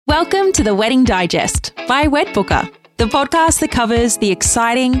Welcome to the Wedding Digest by Wedbooker, the podcast that covers the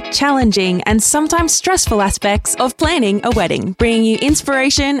exciting, challenging, and sometimes stressful aspects of planning a wedding, bringing you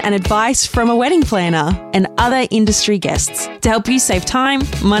inspiration and advice from a wedding planner and other industry guests to help you save time,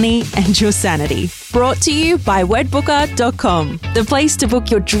 money, and your sanity. Brought to you by wedbooker.com, the place to book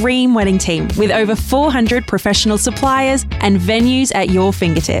your dream wedding team with over 400 professional suppliers and venues at your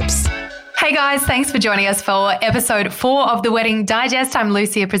fingertips. Hey guys, thanks for joining us for episode 4 of the Wedding Digest. I'm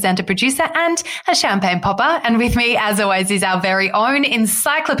Lucy, a presenter, producer, and a champagne popper. And with me, as always, is our very own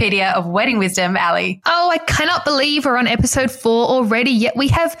encyclopedia of wedding wisdom, Ali. Oh, I cannot believe we're on episode 4 already, yet we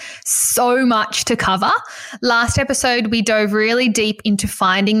have so much to cover. Last episode, we dove really deep into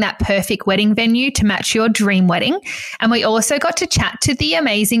finding that perfect wedding venue to match your dream wedding. And we also got to chat to the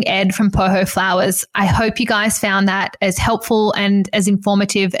amazing Ed from Poho Flowers. I hope you guys found that as helpful and as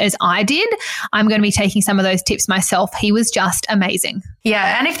informative as I did. I'm going to be taking some of those tips myself. He was just amazing.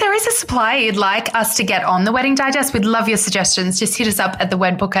 Yeah, and if there is a supplier you'd like us to get on the Wedding Digest, we'd love your suggestions. Just hit us up at the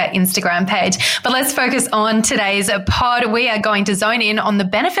Wedbooker Instagram page. But let's focus on today's pod. We are going to zone in on the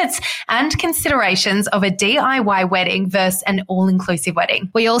benefits and considerations of a DIY wedding versus an all-inclusive wedding.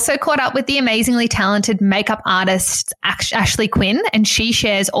 We also caught up with the amazingly talented makeup artist Ashley Quinn, and she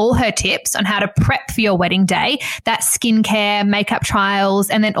shares all her tips on how to prep for your wedding day, that skincare, makeup trials,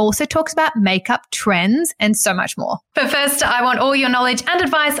 and then also talks about makeup trends and so much more. But first, I want all your knowledge and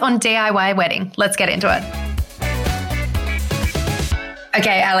advice on DIY wedding. Let's get into it.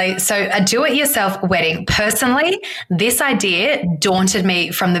 Okay, Ali, so a do-it-yourself wedding. Personally, this idea daunted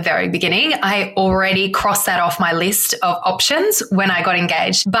me from the very beginning. I already crossed that off my list of options when I got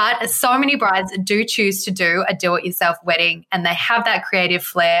engaged. But so many brides do choose to do a do-it-yourself wedding, and they have that creative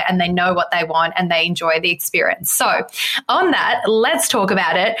flair and they know what they want and they enjoy the experience. So on that, let's talk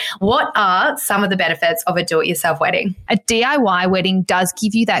about it. What are some of the benefits of a do-it-yourself wedding? A DIY wedding does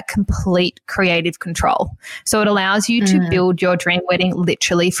give you that complete creative control. So it allows you to build your dream wedding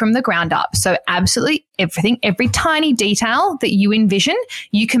literally from the ground up. So absolutely everything, every tiny detail that you envision,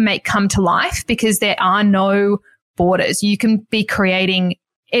 you can make come to life because there are no borders. You can be creating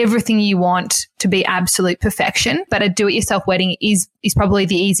everything you want to be absolute perfection, but a do-it-yourself wedding is probably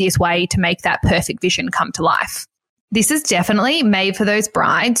the easiest way to make that perfect vision come to life. This is definitely made for those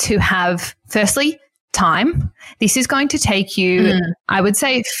brides who have, firstly, time. This is going to take you, I would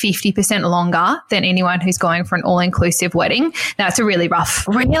say, 50% longer than anyone who's going for an all-inclusive wedding. That's a really rough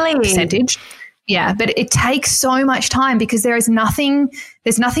percentage. Yeah, but it takes so much time because there's nothing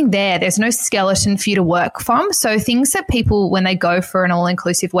there. There's no skeleton for you to work from. So things that people, when they go for an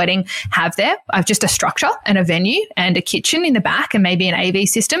all-inclusive wedding, have there, just a structure and a venue and a kitchen in the back and maybe an AV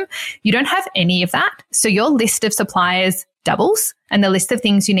system. You don't have any of that. So your list of suppliers doubles and the list of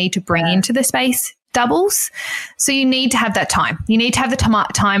things you need to bring into the space doubles. So you need to have that time. You need to have the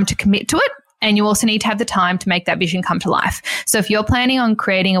time to commit to it. And you also need to have the time to make that vision come to life. So if you're planning on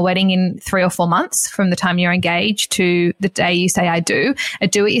creating a wedding in 3 or 4 months from the time you're engaged to the day you say I do, a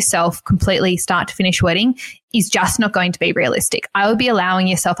do-it-yourself completely start to finish wedding is just not going to be realistic. I would be allowing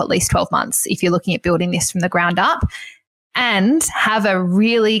yourself at least 12 months if you're looking at building this from the ground up. And have a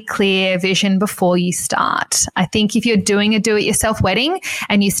really clear vision before you start. I think if you're doing a do-it-yourself wedding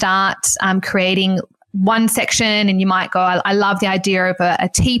and you start creating one section and you might go, I love the idea of a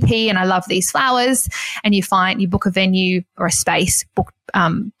teepee and I love these flowers, and you book a venue or a space book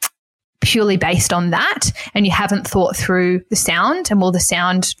purely based on that, and you haven't thought through the sound and will the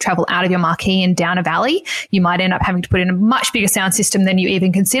sound travel out of your marquee and down a valley, you might end up having to put in a much bigger sound system than you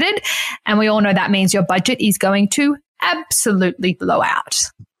even considered. And we all know that means your budget is going to absolutely blow out.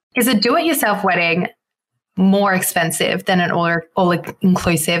 Is a do-it-yourself wedding more expensive than an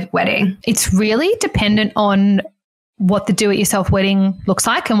all-inclusive wedding? It's really dependent on what the do-it-yourself wedding looks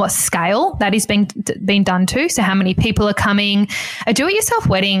like and what scale that is being done to. So how many people are coming. A do-it-yourself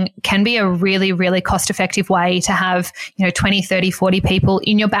wedding can be a really, really cost-effective way to have, 20, 30, 40 people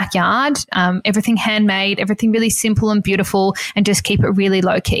in your backyard, everything handmade, everything really simple and beautiful, and just keep it really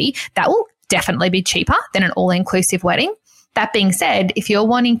low-key. That will definitely be cheaper than an all-inclusive wedding. That being said, if you're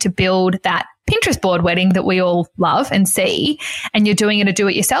wanting to build that Pinterest board wedding that we all love and see, and you're doing it a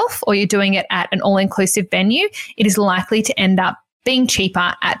do-it-yourself or you're doing it at an all-inclusive venue, it is likely to end up being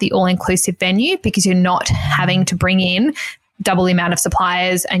cheaper at the all-inclusive venue because you're not having to bring in double the amount of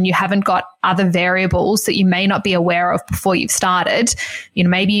suppliers and you haven't got other variables that you may not be aware of before you've started.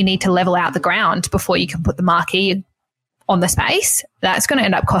 Maybe you need to level out the ground before you can put the marquee on the space. That's going to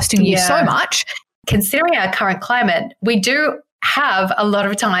end up costing you so much. Considering our current climate, we do have a lot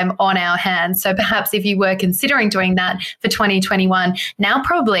of time on our hands. So perhaps if you were considering doing that for 2021, now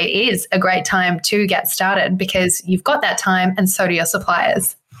probably is a great time to get started because you've got that time and so do your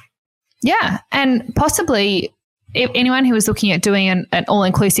suppliers. Yeah. And possibly if anyone who is looking at doing an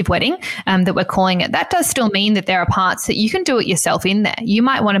all-inclusive wedding that we're calling it, that does still mean that there are parts that you can do it yourself in there. You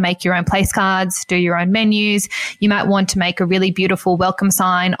might want to make your own place cards, do your own menus. You might want to make a really beautiful welcome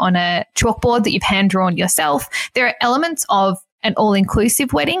sign on a chalkboard that you've hand-drawn yourself. There are elements of an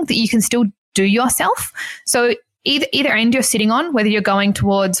all-inclusive wedding that you can still do yourself. So either end you're sitting on, whether you're going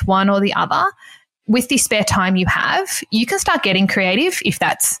towards one or the other, with the spare time you have, you can start getting creative if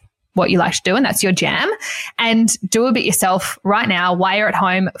that's what you like to do and that's your jam, and do a bit yourself right now while you're at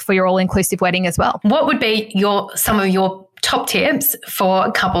home for your all-inclusive wedding as well. What would be some of your top tips for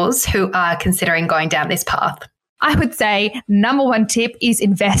couples who are considering going down this path? I would say number one tip is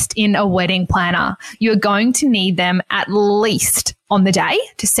invest in a wedding planner. You're going to need them at least on the day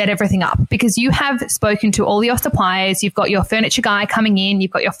to set everything up, because you have spoken to all your suppliers. You've got your furniture guy coming in.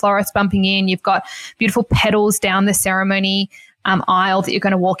 You've got your florist bumping in. You've got beautiful petals down the ceremony aisle that you're going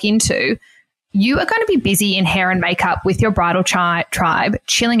to walk into. You are going to be busy in hair and makeup with your bridal tribe,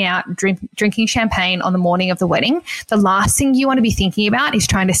 chilling out, drinking champagne on the morning of the wedding. The last thing you want to be thinking about is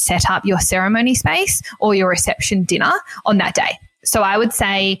trying to set up your ceremony space or your reception dinner on that day. So I would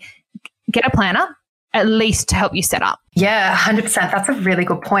say get a planner, at least to help you set up. Yeah, 100%. That's a really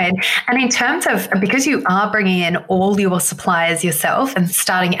good point. And in terms of, because you are bringing in all your suppliers yourself and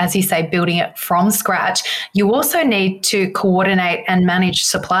starting, as you say, building it from scratch, you also need to coordinate and manage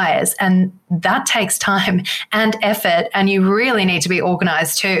suppliers. And that takes time and effort, and you really need to be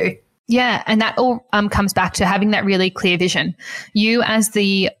organized too. Yeah, and that all comes back to having that really clear vision. You as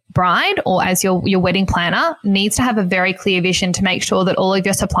the bride or as your wedding planner needs to have a very clear vision to make sure that all of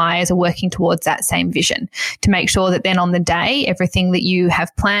your suppliers are working towards that same vision, to make sure that then on the day, everything that you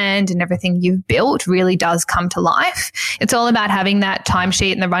have planned and everything you've built really does come to life. It's all about having that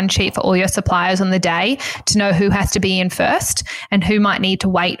timesheet and the run sheet for all your suppliers on the day to know who has to be in first and who might need to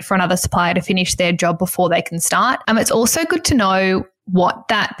wait for another supplier to finish their job before they can start. It's also good to know what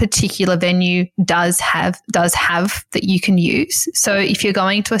that particular venue does have that you can use. So if you're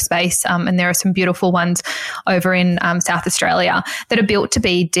going to a space, and there are some beautiful ones over in South Australia that are built to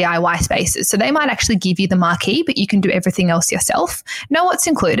be DIY spaces. So they might actually give you the marquee, but you can do everything else yourself. Know what's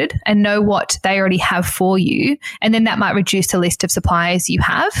included and know what they already have for you. And then that might reduce the list of suppliers you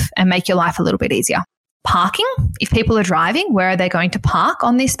have and make your life a little bit easier. Parking, if people are driving, where are they going to park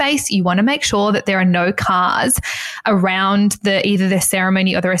on this space? You want to make sure that there are no cars around either the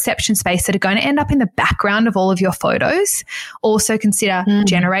ceremony or the reception space that are going to end up in the background of all of your photos. Also consider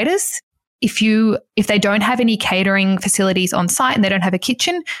generators. If they don't have any catering facilities on site and they don't have a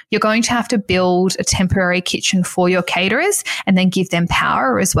kitchen, you're going to have to build a temporary kitchen for your caterers and then give them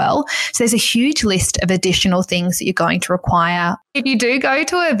power as well. So there's a huge list of additional things that you're going to require. If you do go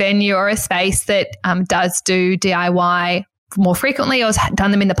to a venue or a space that does do DIY more frequently or has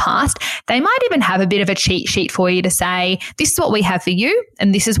done them in the past, they might even have a bit of a cheat sheet for you to say, this is what we have for you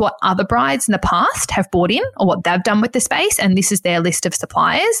and this is what other brides in the past have bought in or what they've done with the space, and this is their list of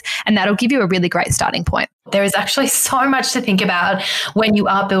suppliers, and that'll give you a really great starting point. There is actually so much to think about when you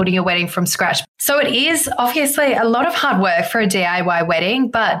are building a wedding from scratch. So it is obviously a lot of hard work for a DIY wedding,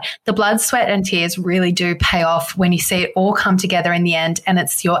 but the blood, sweat and tears really do pay off when you see it all come together in the end, and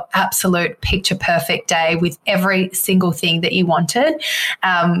it's your absolute picture perfect day with every single thing that you wanted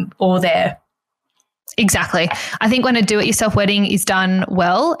all there. Exactly. I think when a do-it-yourself wedding is done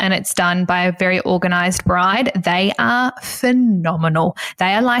well and it's done by a very organized bride, they are phenomenal.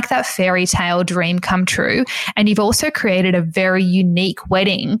 They are like that fairy tale dream come true. And you've also created a very unique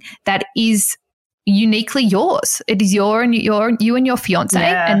wedding that is uniquely yours. It is you and your fiance,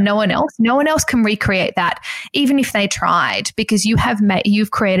 and no one else can recreate that, even if they tried, because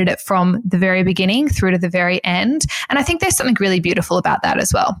you've created it from the very beginning through to the very end. And I think there's something really beautiful about that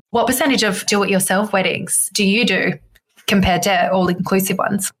as well. What percentage of do-it-yourself weddings do you do compared to all-inclusive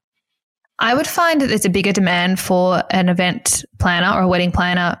ones? I would find that there's a bigger demand for an event planner or a wedding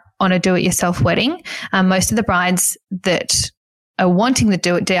planner on a do-it-yourself wedding. Most of the brides that are wanting to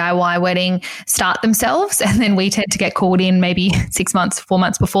do a DIY wedding start themselves, and then we tend to get called in maybe 4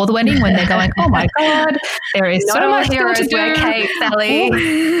 months before the wedding when they're going, oh my God, there is so much still to do. Cake, Sally.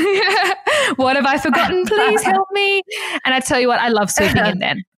 What have I forgotten? Please help me. And I tell you what, I love swooping in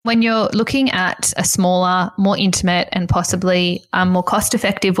then. When you're looking at a smaller, more intimate and possibly more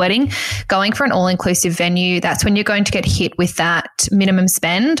cost-effective wedding, going for an all-inclusive venue, that's when you're going to get hit with that minimum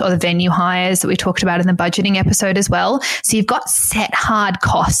spend or the venue hires that we talked about in the budgeting episode as well. So you've got set hard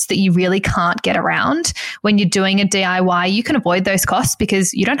costs that you really can't get around. When you're doing a DIY, you can avoid those costs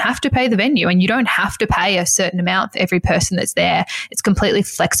because you don't have to pay the venue and you don't have to pay a certain amount for every person that's there. It's completely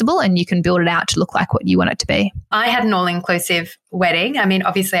flexible and you can build it out to look like what you want it to be. I had an all-inclusive wedding. I mean,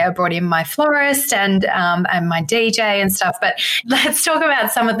 obviously obviously I brought in my florist and my DJ and stuff, but let's talk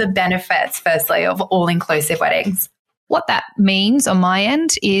about some of the benefits, firstly, of all-inclusive weddings. What that means on my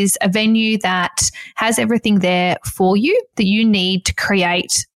end is a venue that has everything there for you that you need to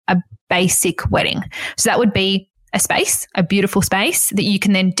create a basic wedding. So that would be a space, a beautiful space that you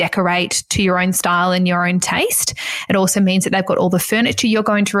can then decorate to your own style and your own taste. It also means that they've got all the furniture you're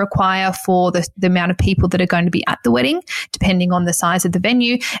going to require for the amount of people that are going to be at the wedding, depending on the size of the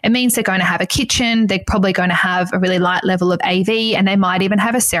venue. It means they're going to have a kitchen. They're probably going to have a really light level of AV, and they might even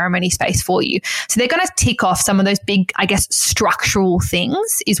have a ceremony space for you. So they're going to tick off some of those big, I guess, structural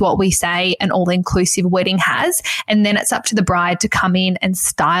things is what we say an all-inclusive wedding has. And then it's up to the bride to come in and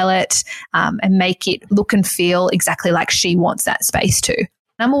style it and make it look and feel exactly like she wants that space to.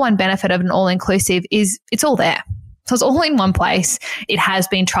 Number one benefit of an all-inclusive is it's all there. So it's all in one place. It has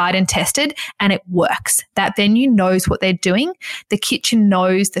been tried and tested and it works. That venue knows what they're doing. The kitchen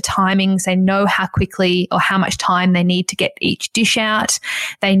knows the timings. They know how quickly or how much time they need to get each dish out.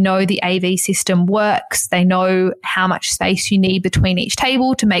 They know the AV system works. They know how much space you need between each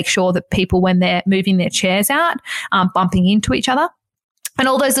table to make sure that people, when they're moving their chairs out, aren't bumping into each other. And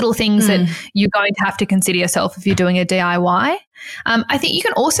all those little things that you're going to have to consider yourself if you're doing a DIY. I think you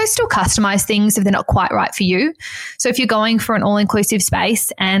can also still customize things if they're not quite right for you. So if you're going for an all-inclusive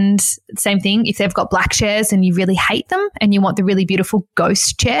space, and same thing, if they've got black chairs and you really hate them and you want the really beautiful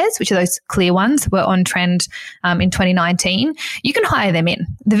ghost chairs, which are those clear ones that were on trend in 2019, you can hire them in.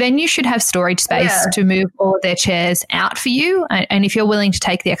 The venue should have storage space to move all of their chairs out for you. And if you're willing to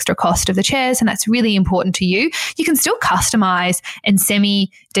take the extra cost of the chairs, and that's really important to you, you can still customize and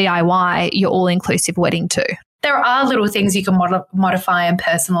semi-DIY your all-inclusive wedding too. There are little things you can modify and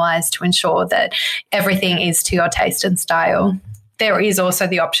personalize to ensure that everything is to your taste and style. There is also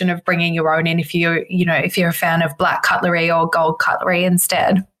the option of bringing your own in if you're a fan of black cutlery or gold cutlery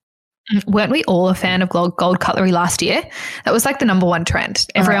instead. Weren't we all a fan of gold cutlery last year? That was like the number one trend.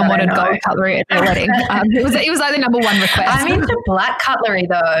 Everyone wanted gold cutlery at their wedding. It was like the number one request. I'm into black cutlery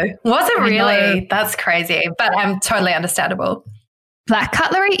though. Was it really? That's crazy, but totally understandable. Black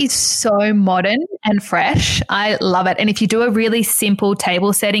cutlery is so modern and fresh. I love it. And if you do a really simple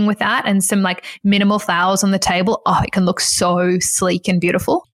table setting with that and some like minimal flowers on the table, it can look so sleek and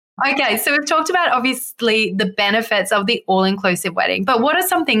beautiful. Okay, so we've talked about obviously the benefits of the all-inclusive wedding, but what are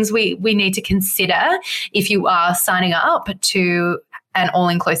some things we need to consider if you are signing up to an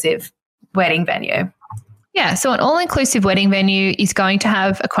all-inclusive wedding venue? Yeah, so an all-inclusive wedding venue is going to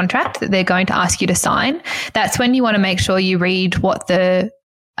have a contract that they're going to ask you to sign. That's when you want to make sure you read what the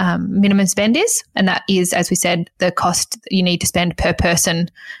minimum spend is, and that is, as we said, the cost that you need to spend per person.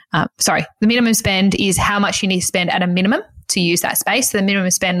 The minimum spend is how much you need to spend at a minimum to use that space. So the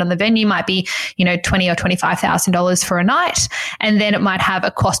minimum spend on the venue might be, $20,000 or $25,000 for a night, and then it might have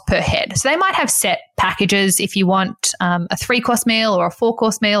a cost per head. So they might have set packages if you want a 3-course meal or a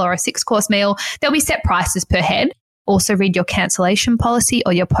 4-course meal or a 6-course meal. There'll be set prices per head. Also read your cancellation policy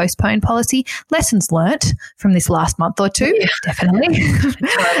or your postpone policy. Lessons learnt from this last month or two, definitely.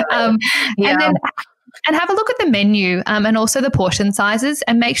 And have a look at the menu and also the portion sizes,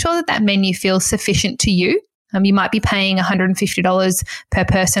 and make sure that menu feels sufficient to you. You might be paying $150 per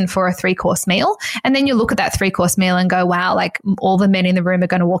person for a 3-course meal. And then you look at that 3-course meal and go, wow, like all the men in the room are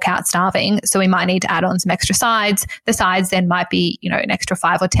going to walk out starving. So we might need to add on some extra sides. The sides then might be, an extra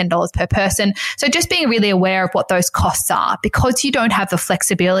 $5 or $10 per person. So just being really aware of what those costs are, because you don't have the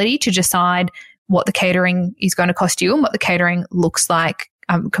flexibility to decide what the catering is going to cost you and what the catering looks like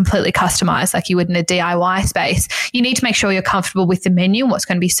completely customized like you would in a DIY space. You need to make sure you're comfortable with the menu and what's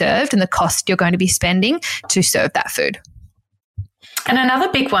going to be served and the cost you're going to be spending to serve that food. And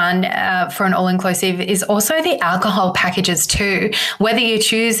another big one for an all-inclusive is also the alcohol packages too. Whether you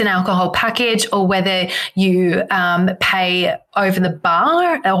choose an alcohol package or whether you pay over the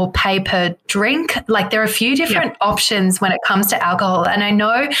bar or pay per drink, like there are a few different options when it comes to alcohol. And I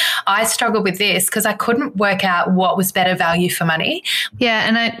know I struggled with this because I couldn't work out what was better value for money. Yeah,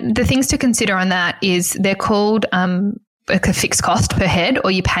 and the things to consider on that is they're called a fixed cost per head,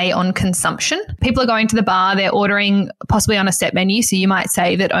 or you pay on consumption. People are going to the bar, they're ordering possibly on a set menu. So you might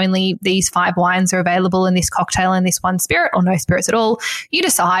say that only these 5 wines are available in this cocktail and this one spirit, or no spirits at all. You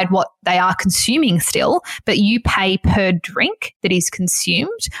decide what they are consuming still, but you pay per drink that is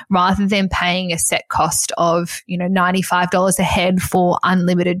consumed rather than paying a set cost of, $95 a head for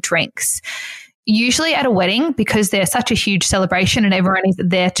unlimited drinks. Usually at a wedding, because they're such a huge celebration and everyone is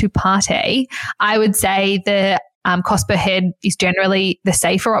there to party, I would say the Cost per head is generally the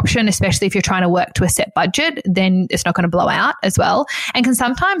safer option, especially if you're trying to work to a set budget, then it's not going to blow out as well, and can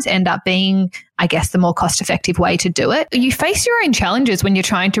sometimes end up being, I guess, the more cost-effective way to do it. You face your own challenges when you're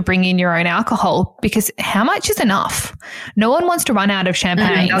trying to bring in your own alcohol, because how much is enough? No one wants to run out of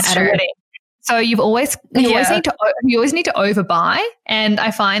champagne at a wedding. So you always need to overbuy. And I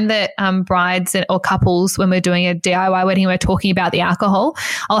find that brides or couples, when we're doing a DIY wedding, we're talking about the alcohol,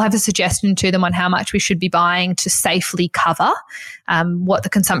 I'll have a suggestion to them on how much we should be buying to safely cover what the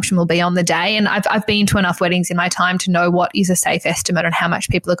consumption will be on the day. And I've been to enough weddings in my time to know what is a safe estimate on how much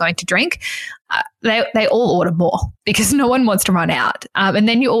people are going to drink. They all order more because no one wants to run out. And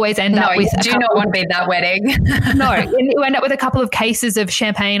then you always end up with... do not want to be at that wedding. No, and you end up with a couple of cases of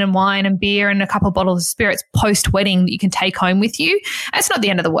champagne and wine and beer and a couple of bottles of spirits post-wedding that you can take home with you. It's not the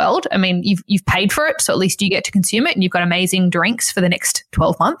end of the world. I mean, you've paid for it, so at least you get to consume it, and you've got amazing drinks for the next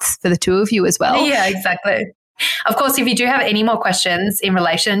 12 months for the two of you as well. Yeah, exactly. Of course, if you do have any more questions in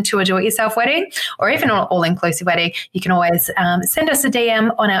relation to a do-it-yourself wedding or even an all-inclusive wedding, you can always send us a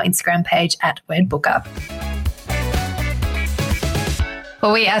DM on our Instagram page at WedBooker.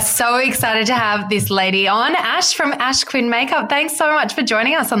 Well, we are so excited to have this lady on, Ash from Ash Quinn Makeup. Thanks so much for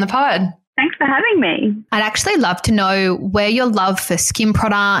joining us on the pod. Thanks for having me. I'd actually love to know where your love for skin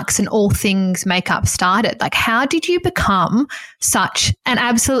products and all things makeup started. Like, how did you become such an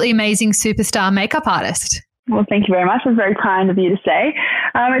absolutely amazing superstar makeup artist? Well, thank you very much. That's very kind of you to say.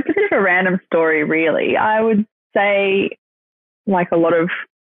 It's a bit of a random story, really. I would say, like a lot of,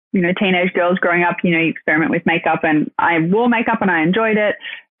 teenage girls growing up, you experiment with makeup, and I wore makeup and I enjoyed it,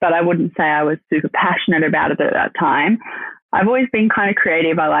 but I wouldn't say I was super passionate about it at that time. I've always been kind of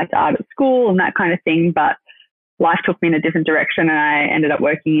creative. I liked art at school and that kind of thing, but life took me in a different direction, and I ended up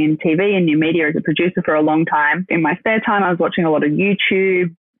working in TV and new media as a producer for a long time. In my spare time, I was watching a lot of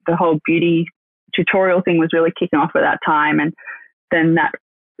YouTube. The whole beauty tutorial thing was really kicking off at that time, and then that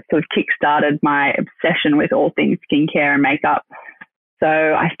sort of kick-started my obsession with all things skincare and makeup. So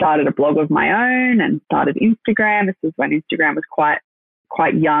I started a blog of my own and started Instagram. This was when Instagram was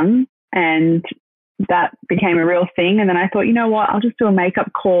quite young, and that became a real thing. And then I thought, you know what, I'll just do a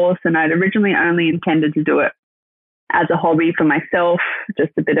makeup course. And I'd originally only intended to do it as a hobby for myself,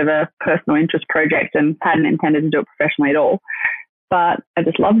 just a bit of a personal interest project, and hadn't intended to do it professionally at all. But I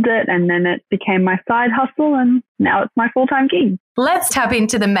just loved it, and then it became my side hustle, and now it's my full-time gig. Let's tap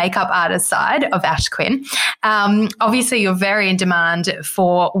into the makeup artist side of Ash Quinn. Obviously, you're very in demand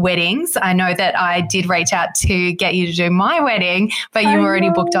for weddings. I know that I did reach out to get you to do my wedding, but you were already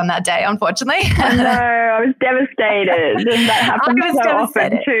booked on that day, unfortunately. I know, I was devastated. And that happens so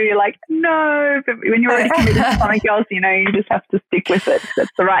often too. You're like, no, but when you're already committed to something else, you just have to stick with it.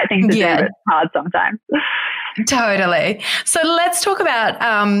 That's the right thing to do, but it's hard sometimes. Totally. So let's talk about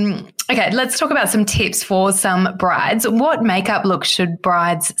some tips for some brides. What makeup look should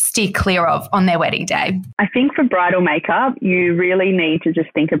brides steer clear of on their wedding day? I think for bridal makeup, you really need to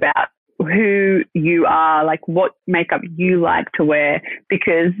just think about who you are, like what makeup you like to wear,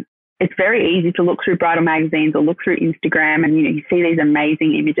 because it's very easy to look through bridal magazines or look through Instagram, and you see these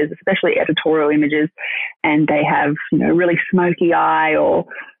amazing images, especially editorial images, and they have really smoky eye or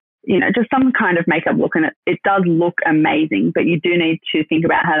just some kind of makeup look, and it does look amazing, but you do need to think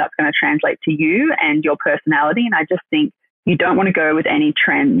about how that's going to translate to you and your personality. And I just think you don't want to go with any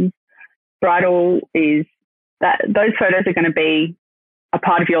trends. Bridal is that those photos are going to be a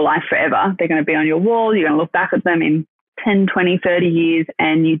part of your life forever. They're going to be on your wall. You're going to look back at them in 10, 20, 30 years,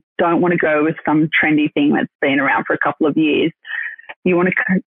 and you don't want to go with some trendy thing that's been around for a couple of years. You want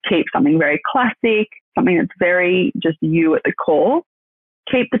to keep something very classic, something that's very just you at the core.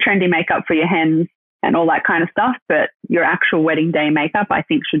 Keep the trendy makeup for your hens and all that kind of stuff, but your actual wedding day makeup, I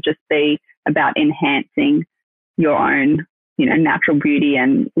think, should just be about enhancing your own, natural beauty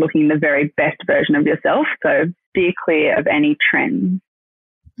and looking the very best version of yourself. So steer clear of any trends.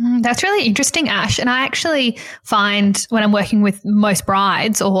 That's really interesting, Ash. And I actually find when I'm working with most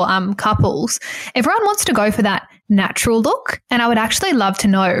brides or couples, everyone wants to go for that natural look. And I would actually love to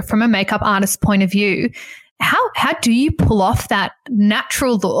know, from a makeup artist's point of view, how do you pull off that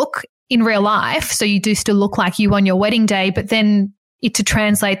natural look in real life so you do still look like you on your wedding day, but then to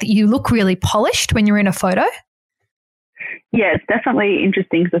translate that you look really polished when you're in a photo? Yeah, it's definitely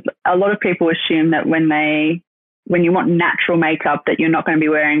interesting because a lot of people assume that when you want natural makeup that you're not going to be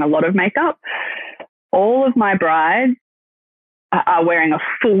wearing a lot of makeup. All of my brides are wearing a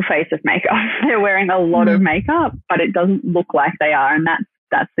full face of makeup. They're wearing a lot of makeup, but it doesn't look like they are, and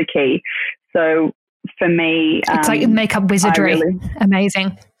that's the key. So for me, it's like makeup wizardry.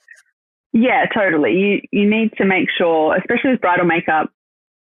 Amazing. Yeah, totally. You need to make sure, especially with bridal makeup,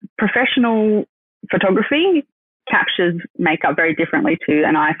 professional photography captures makeup very differently to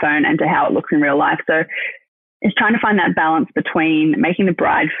an iPhone and to how it looks in real life. So it's trying to find that balance between making the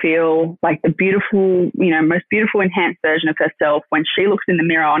bride feel like the beautiful, most beautiful enhanced version of herself when she looks in the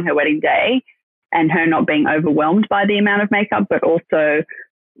mirror on her wedding day, and her not being overwhelmed by the amount of makeup, but also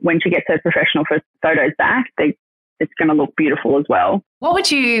when she gets her professional photos back, it's going to look beautiful as well. What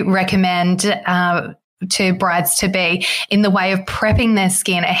would you recommend to brides to be in the way of prepping their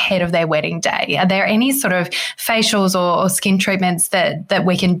skin ahead of their wedding day? Are there any sort of facials or skin treatments that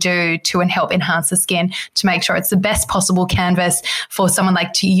we can do to help enhance the skin to make sure it's the best possible canvas for someone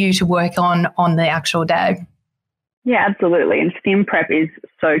like you to work on the actual day? Yeah, absolutely. And skin prep is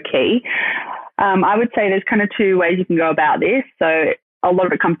so key. I would say there's kind of two ways you can go about this. So a lot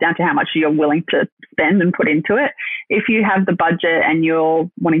of it comes down to how much you're willing to spend and put into it. If you have the budget and you're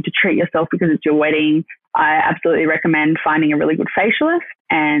wanting to treat yourself because it's your wedding, I absolutely recommend finding a really good facialist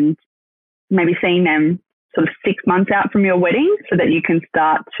and maybe seeing them sort of 6 months out from your wedding so that you can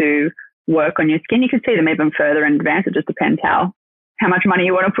start to work on your skin. You can see them even further in advance. It just depends how much money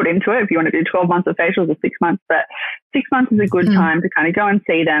you want to put into it. If you want to do 12 months of facials or 6 months, but 6 months is a good time to kind of go and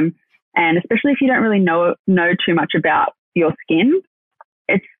see them. And especially if you don't really know too much about your skin,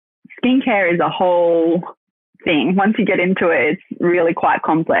 skincare is a whole thing. Once you get into it, it's really quite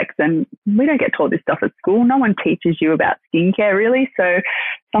complex, and we don't get taught this stuff at school. No one teaches you about skincare really. So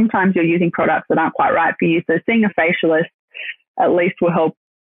sometimes you're using products that aren't quite right for you. So seeing a facialist at least will help,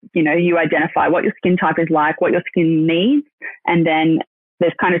 you identify what your skin type is like, what your skin needs. And then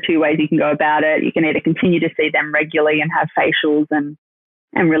there's kind of two ways you can go about it. You can either continue to see them regularly and have facials and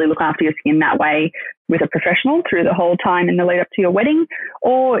really look after your skin that way with a professional through the whole time in the lead up to your wedding.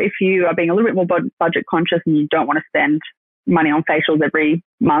 Or if you are being a little bit more budget conscious and you don't want to spend money on facials every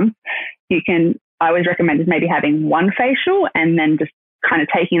month, I always recommend is maybe having one facial and then just kind of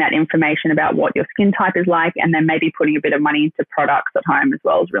taking that information about what your skin type is like and then maybe putting a bit of money into products at home as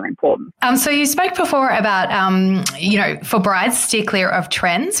well is really important. So you spoke before about, for brides, steer clear of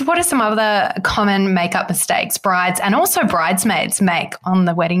trends. What are some other common makeup mistakes brides and also bridesmaids make on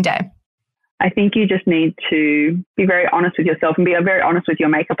the wedding day? I think you just need to be very honest with yourself and be very honest with your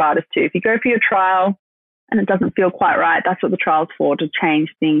makeup artist too. If you go for your trial and it doesn't feel quite right, that's what the trial's for, to change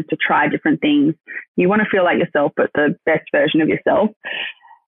things, to try different things. You want to feel like yourself, but the best version of yourself.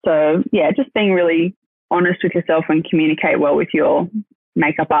 So yeah, just being really honest with yourself and communicate well with your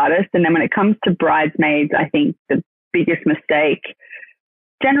makeup artist. And then when it comes to bridesmaids, I think the biggest mistake,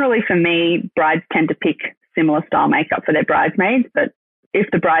 generally for me, brides tend to pick similar style makeup for their bridesmaids. But if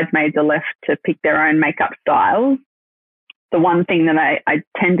the bridesmaids are left to pick their own makeup styles, the one thing that I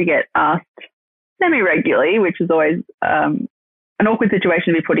tend to get asked semi-regularly, which is always an awkward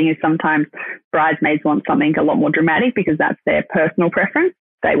situation to be putting, is sometimes bridesmaids want something a lot more dramatic because that's their personal preference.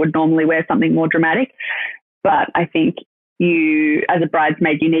 They would normally wear something more dramatic. But I think you, as a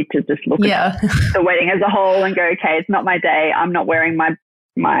bridesmaid, you need to just look at the wedding as a whole and go, okay, it's not my day. I'm not wearing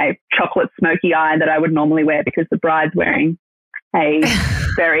my chocolate smoky eye that I would normally wear because the bride's wearing a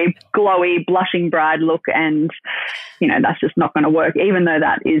very glowy, blushing bride look, and that's just not going to work, even though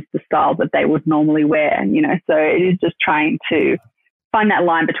that is the style that they would normally wear. So it is just trying to find that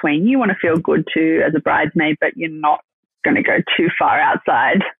line between you want to feel good too as a bridesmaid, but you're not going to go too far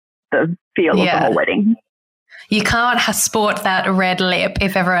outside the feel of the whole wedding. You can't sport that red lip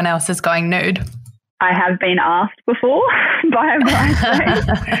if everyone else is going nude. I have been asked before by a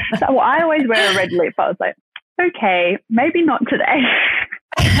bridesmaid. So I always wear a red lip. I was like, okay, maybe not today.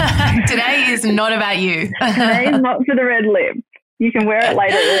 Today is not about you. Today is not for the red lip. You can wear it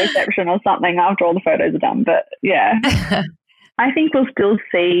later at the reception or something after all the photos are done. But yeah, I think we'll still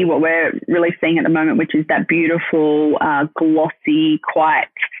see what we're really seeing at the moment, which is that beautiful, glossy, quite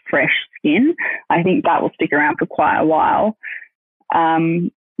fresh skin. I think that will stick around for quite a while.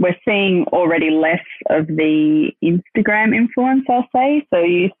 We're seeing already less of the Instagram influence, I'll say. So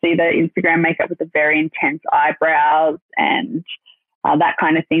you see the Instagram makeup with the very intense eyebrows and that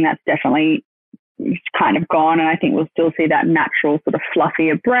kind of thing. That's definitely kind of gone. And I think we'll still see that natural sort of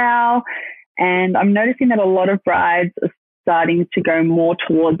fluffier brow. And I'm noticing that a lot of brides are starting to go more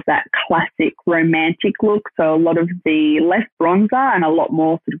towards that classic romantic look. So a lot of the less bronzer and a lot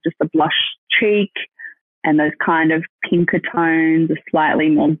more sort of just a blush cheek and those kind of pinker tones, a slightly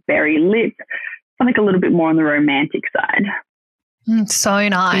more berry lip, something a little bit more on the romantic side. So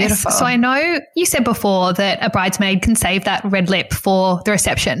nice. Beautiful. So I know you said before that a bridesmaid can save that red lip for the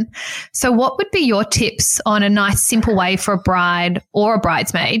reception. So what would be your tips on a nice, simple way for a bride or a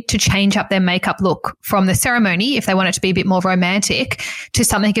bridesmaid to change up their makeup look from the ceremony, if they want it to be a bit more romantic, to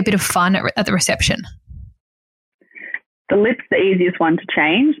something a bit of fun at the reception? The lip's the easiest one to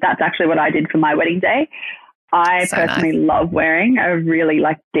change. That's actually what I did for my wedding day. I So personally love wearing a really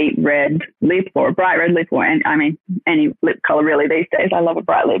like deep red lip or a bright red lip or any lip color really these days. I love a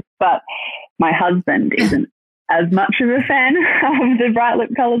bright lip, but my husband isn't as much of a fan of the bright lip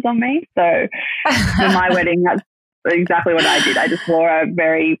colors on me. So for my wedding, that's exactly what I did. I just wore a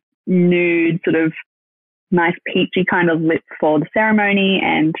very nude sort of nice peachy kind of lip for the ceremony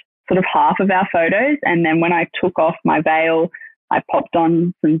and sort of half of our photos. And then when I took off my veil, I popped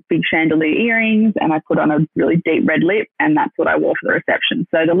on some big chandelier earrings and I put on a really deep red lip, and that's what I wore for the reception.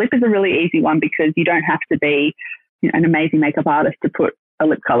 So the lip is a really easy one because you don't have to be an amazing makeup artist to put a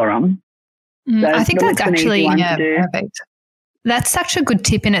lip color on. So I think that's actually perfect. That's such a good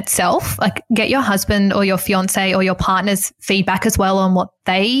tip in itself. Like, get your husband or your fiance or your partner's feedback as well on what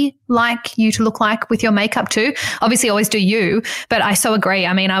they like you to look like with your makeup too. Obviously, always do you, but I so agree.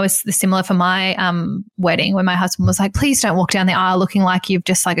 I mean, I was similar for my wedding when my husband was like, please don't walk down the aisle looking like you've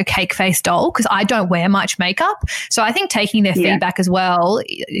just like a cake-faced doll, because I don't wear much makeup. So I think taking their feedback as well,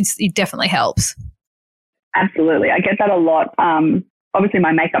 it definitely helps. Absolutely. I get that a lot. Obviously,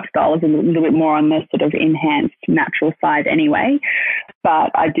 my makeup style is a little bit more on the sort of enhanced natural side anyway,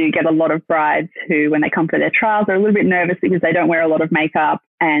 but I do get a lot of brides who, when they come for their trials, are a little bit nervous because they don't wear a lot of makeup,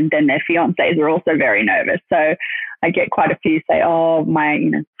 and then their fiancés are also very nervous. So I get quite a few say, oh, my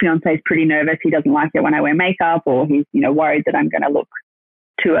fiancé is pretty nervous. He doesn't like it when I wear makeup, or he's worried that I'm going to look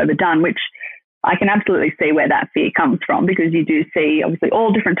too overdone, which I can absolutely see where that fear comes from, because you do see obviously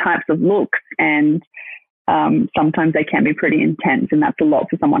all different types of looks, and sometimes they can be pretty intense, and that's a lot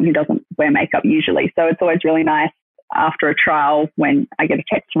for someone who doesn't wear makeup usually. So it's always really nice after a trial when I get a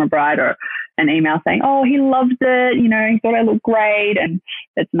text from a bride or an email saying, oh, he loved it, he thought I looked great. And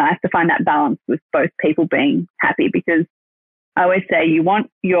it's nice to find that balance with both people being happy, because I always say you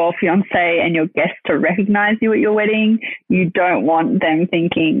want your fiancé and your guests to recognize you at your wedding. You don't want them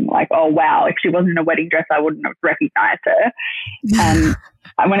thinking like, oh, wow, if she wasn't in a wedding dress, I wouldn't have recognized her.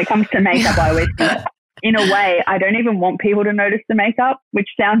 When it comes to makeup, I always think, in a way, I don't even want people to notice the makeup, which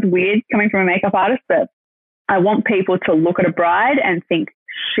sounds weird coming from a makeup artist, but I want people to look at a bride and think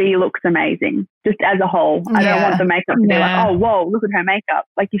she looks amazing, just as a whole. I don't want the makeup to be like, oh, whoa, look at her makeup.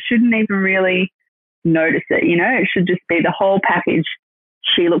 Like, you shouldn't even really notice it, It should just be the whole package.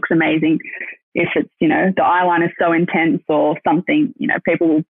 She looks amazing. If it's, the eyeliner is so intense or something, people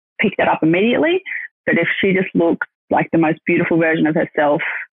will pick that up immediately. But if she just looks like the most beautiful version of herself,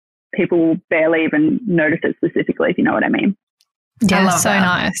 people will barely even notice it specifically, if you know what I mean. Yeah, so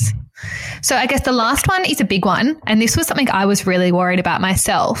nice. So I guess the last one is a big one, and this was something I was really worried about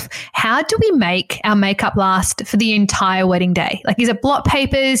myself. How do we make our makeup last for the entire wedding day? Like, is it blot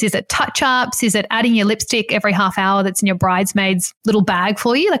papers? Is it touch-ups? Is it adding your lipstick every half hour that's in your bridesmaid's little bag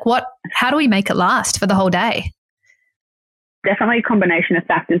for you? Like, how do we make it last for the whole day? Definitely a combination of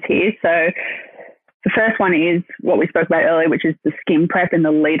factors here. So the first one is what we spoke about earlier, which is the skin prep and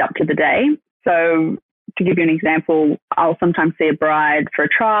the lead up to the day. So to give you an example, I'll sometimes see a bride for a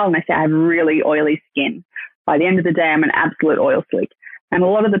trial and they say, I have really oily skin. By the end of the day, I'm an absolute oil slick. And a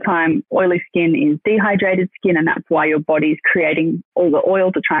lot of the time, oily skin is dehydrated skin, and that's why your body's creating all the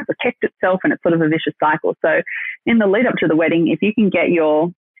oil to try and protect itself, and it's sort of a vicious cycle. So in the lead up to the wedding, if you can get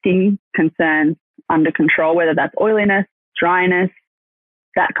your skin concerns under control, whether that's oiliness, dryness,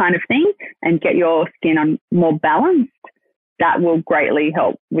 that kind of thing, and get your skin on more balanced, that will greatly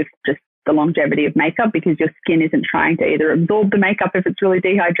help with just the longevity of makeup, because your skin isn't trying to either absorb the makeup if it's really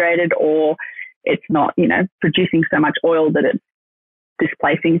dehydrated, or it's not, producing so much oil that it's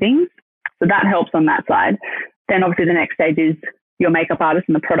displacing things. So that helps on that side. Then obviously the next stage is your makeup artist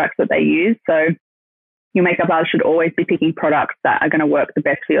and the products that they use. So your makeup artist should always be picking products that are going to work the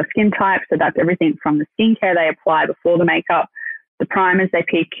best for your skin type. So that's everything from the skincare they apply before the makeup, the primers they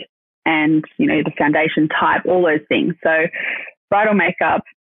pick, and, the foundation type, all those things. So bridal makeup,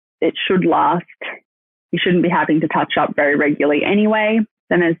 it should last. You shouldn't be having to touch up very regularly anyway.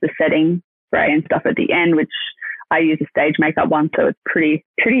 Then there's the setting spray and stuff at the end, which I use a stage makeup one, so it's pretty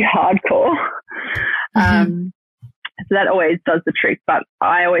hardcore. So that always does the trick. But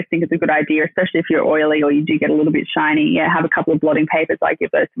I always think it's a good idea, especially if you're oily or you do get a little bit shiny. Have a couple of blotting papers. I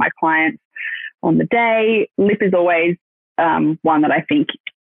give those to my clients on the day. Lip is always one that I think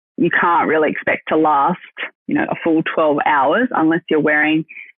you can't really expect to last, a full 12 hours unless you're wearing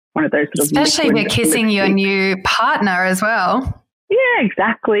one of those sort of, especially if you're kissing your new partner as well. Yeah,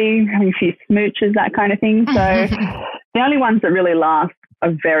 exactly. Having a few smooches, that kind of thing. So the only ones that really last a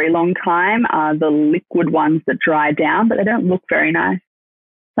very long time are the liquid ones that dry down, but they don't look very nice.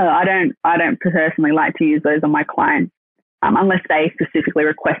 So I don't personally like to use those on my clients unless they specifically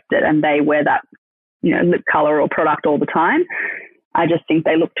request it and they wear that, lip color or product all the time. I just think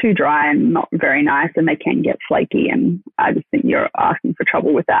they look too dry and not very nice, and they can get flaky. And I just think you're asking for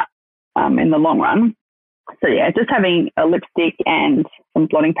trouble with that in the long run. So yeah, just having a lipstick and some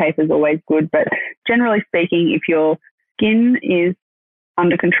blotting paper is always good. But generally speaking, if your skin is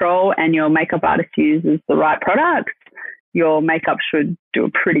under control and your makeup artist uses the right products, your makeup should do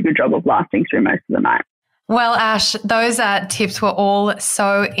a pretty good job of lasting through most of the night. Well, Ash, those tips were all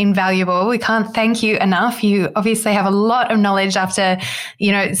so invaluable. We can't thank you enough. You obviously have a lot of knowledge after,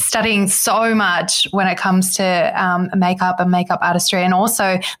 studying so much when it comes to makeup and makeup artistry, and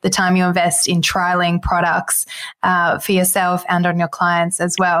also the time you invest in trialing products for yourself and on your clients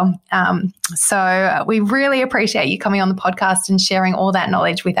as well. So we really appreciate you coming on the podcast and sharing all that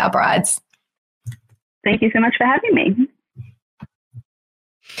knowledge with our brides. Thank you so much for having me.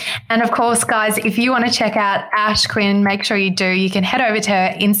 And of course, guys, if you want to check out Ash Quinn, make sure you do. You can head over to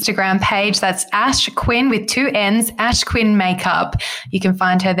her Instagram page. That's Ash Quinn with 2 N's, Ash Quinn Makeup. You can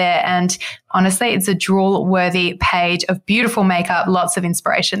find her there. And honestly, it's a drool-worthy page of beautiful makeup, lots of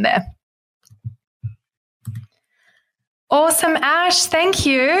inspiration there. Awesome, Ash. Thank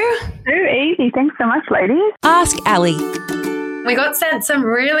you. So easy. Thanks so much, ladies. Ask Ali. We got sent some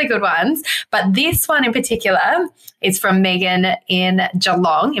really good ones, but this one in particular is from Megan in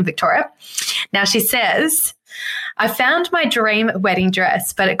Geelong in Victoria. Now she says, I found my dream wedding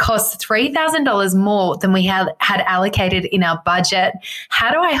dress, but it costs $3,000 more than we had allocated in our budget.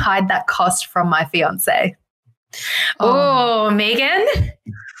 How do I hide that cost from my fiance? Oh, Megan,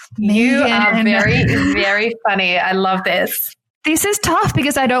 you are very, very funny. I love this. This is tough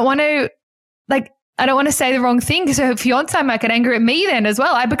because I don't want to say the wrong thing because her fiance might get angry at me then as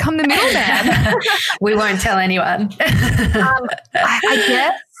well. I become the middleman. We won't tell anyone. I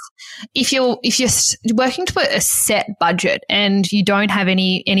guess if you're working to a set budget and you don't have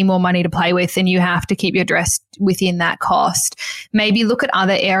any more money to play with and you have to keep your dress within that cost, maybe look at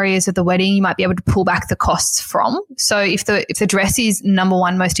other areas of the wedding you might be able to pull back the costs from. So if the dress is number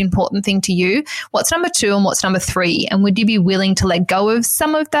one most important thing to you, what's number 2 and what's number 3? And would you be willing to let go of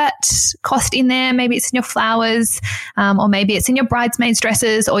some of that cost in there? Maybe it's in your flowers, or maybe it's in your bridesmaids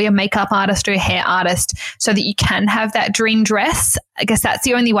dresses or your makeup artist or your hair artist so that you can have that dream dress. I guess that's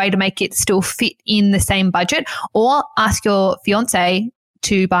the only way to make it still fit in the same budget, or ask your fiance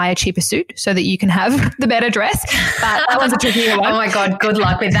to buy a cheaper suit so that you can have the better dress. But that was a trickier one. Oh my God, good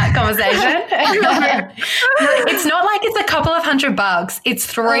luck with that conversation. It's not like it's a couple of $100.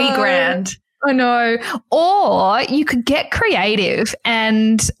 It's $3,000. I know. Or you could get creative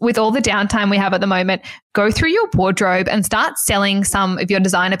and with all the downtime we have at the moment, go through your wardrobe and start selling some of your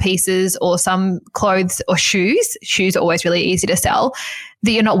designer pieces or some clothes or shoes. Shoes are always really easy to sell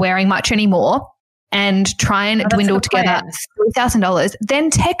that you're not wearing much anymore, and try and dwindle together $3,000.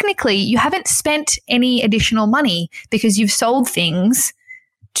 Then technically you haven't spent any additional money because you've sold things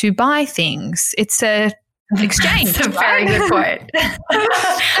to buy things. It's an exchange. That's a very good point.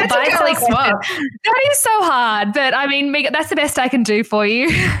 Buy, sell, swap. That is so hard, but I mean, that's the best I can do for you.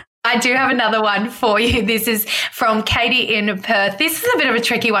 I do have another one for you. This is from Katie in Perth. This is a bit of a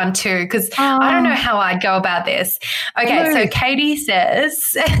tricky one too, because I don't know how I'd go about this. Okay, so Katie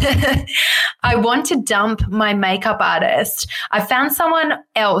says, I want to dump my makeup artist. I found someone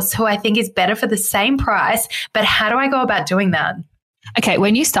else who I think is better for the same price, but how do I go about doing that? Okay,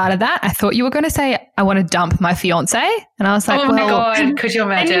 when you started that, I thought you were going to say, I want to dump my fiance. And I was like, oh my God, could you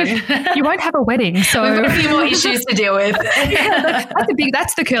imagine? You won't have a wedding. So we've got a few more issues to deal with.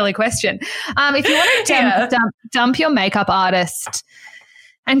 That's the curly question. If you want to dump your makeup artist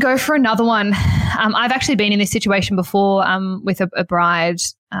and go for another one, I've actually been in this situation before with a bride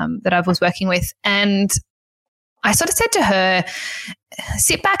that I was working with, and I sort of said to her,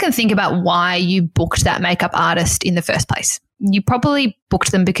 sit back and think about why you booked that makeup artist in the first place. You probably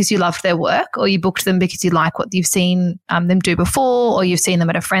booked them because you loved their work, or you booked them because you like what you've seen them do before, or you've seen them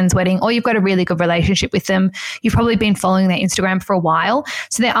at a friend's wedding, or you've got a really good relationship with them. You've probably been following their Instagram for a while.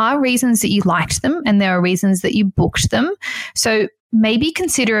 So there are reasons that you liked them and there are reasons that you booked them. So maybe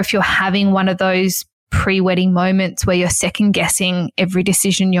consider if you're having one of those pre-wedding moments where you're second guessing every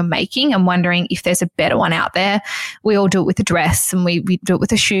decision you're making and wondering if there's a better one out there. We all do it with the dress and we do it with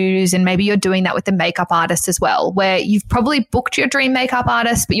the shoes, and maybe you're doing that with the makeup artist as well, where you've probably booked your dream makeup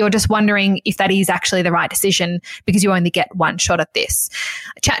artist, but you're just wondering if that is actually the right decision because you only get one shot at this.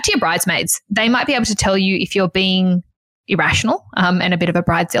 Chat to your bridesmaids. They might be able to tell you if you're being irrational and a bit of a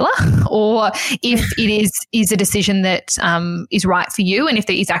bridezilla, or if it is a decision that is right for you, and if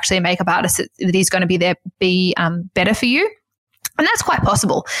there is actually a makeup artist that is going to be better for you. And that's quite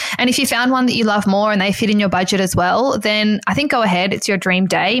possible. And if you found one that you love more and they fit in your budget as well, then I think go ahead. It's your dream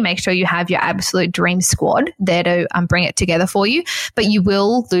day. Make sure you have your absolute dream squad there to bring it together for you. But you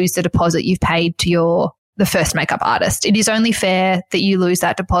will lose the deposit you've paid to the first makeup artist. It is only fair that you lose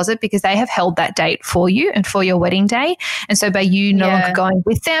that deposit because they have held that date for you and for your wedding day. And so by you no longer going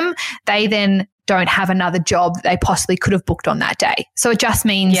with them, they then don't have another job that they possibly could have booked on that day. So it just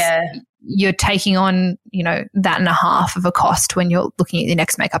means you're taking on, that and a half of a cost when you're looking at your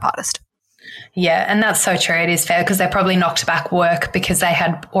next makeup artist. Yeah, and that's so true. It is fair because they probably knocked back work because they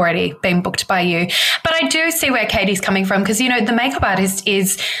had already been booked by you. But I do see where Katie's coming from because, the makeup artist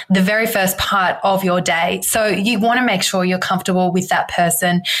is the very first part of your day. So you want to make sure you're comfortable with that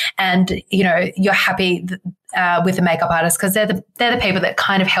person and, you're happy with the makeup artist because they're the people that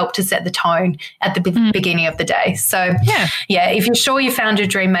kind of help to set the tone at the beginning of the day. So, if you're sure you found your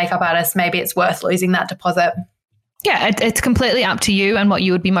dream makeup artist, maybe it's worth losing that deposit. Yeah, it's completely up to you and what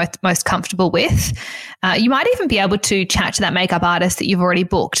you would be most comfortable with. You might even be able to chat to that makeup artist that you've already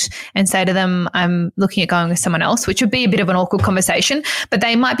booked and say to them, I'm looking at going with someone else, which would be a bit of an awkward conversation, but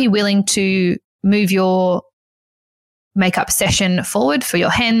they might be willing to move your makeup session forward for your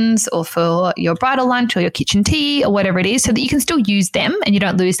hens or for your bridal lunch or your kitchen tea or whatever it is so that you can still use them and you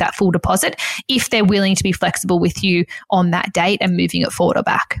don't lose that full deposit if they're willing to be flexible with you on that date and moving it forward or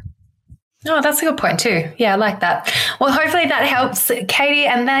back. Oh, that's a good point too. Yeah, I like that. Well, hopefully that helps, Katie.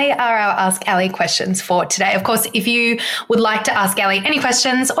 And they are our Ask Ali questions for today. Of course, if you would like to ask Ali any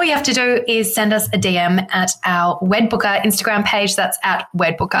questions, all you have to do is send us a DM at our WedBooker Instagram page. That's at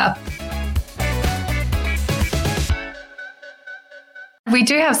WedBooker. We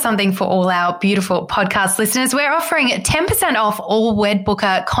do have something for all our beautiful podcast listeners. We're offering 10% off all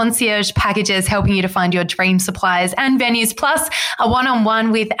WedBooker concierge packages, helping you to find your dream suppliers and venues, plus a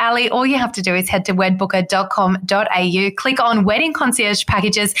one-on-one with Ali. All you have to do is head to wedbooker.com.au, click on wedding concierge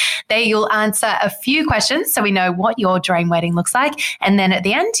packages. There you'll answer a few questions so we know what your dream wedding looks like. And then at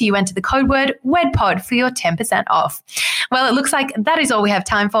the end, you enter the code word WEDPOD for your 10% off. Well, it looks like that is all we have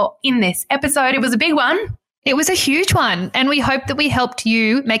time for in this episode. It was a big one. It was a huge one, and we hope that we helped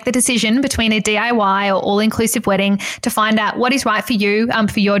you make the decision between a DIY or all-inclusive wedding to find out what is right for you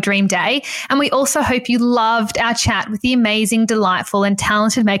for your dream day. And we also hope you loved our chat with the amazing, delightful and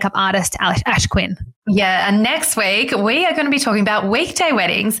talented makeup artist, Ash Quinn. Yeah, and next week we are going to be talking about weekday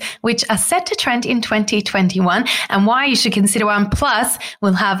weddings, which are set to trend in 2021 and why you should consider one. Plus,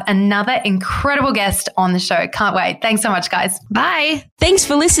 we'll have another incredible guest on the show. Can't wait. Thanks so much, guys. Bye. Thanks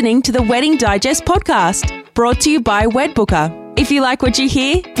for listening to the Wedding Digest podcast, brought to you by WedBooker. If you like what you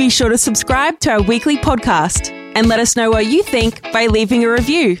hear, be sure to subscribe to our weekly podcast and let us know what you think by leaving a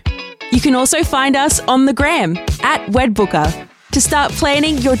review. You can also find us on the gram at WedBooker to start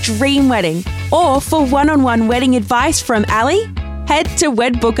planning your dream wedding, or for one-on-one wedding advice from Ali, head to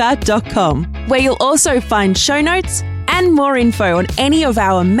wedbooker.com, where you'll also find show notes and more info on any of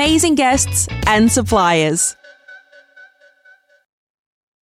our amazing guests and suppliers.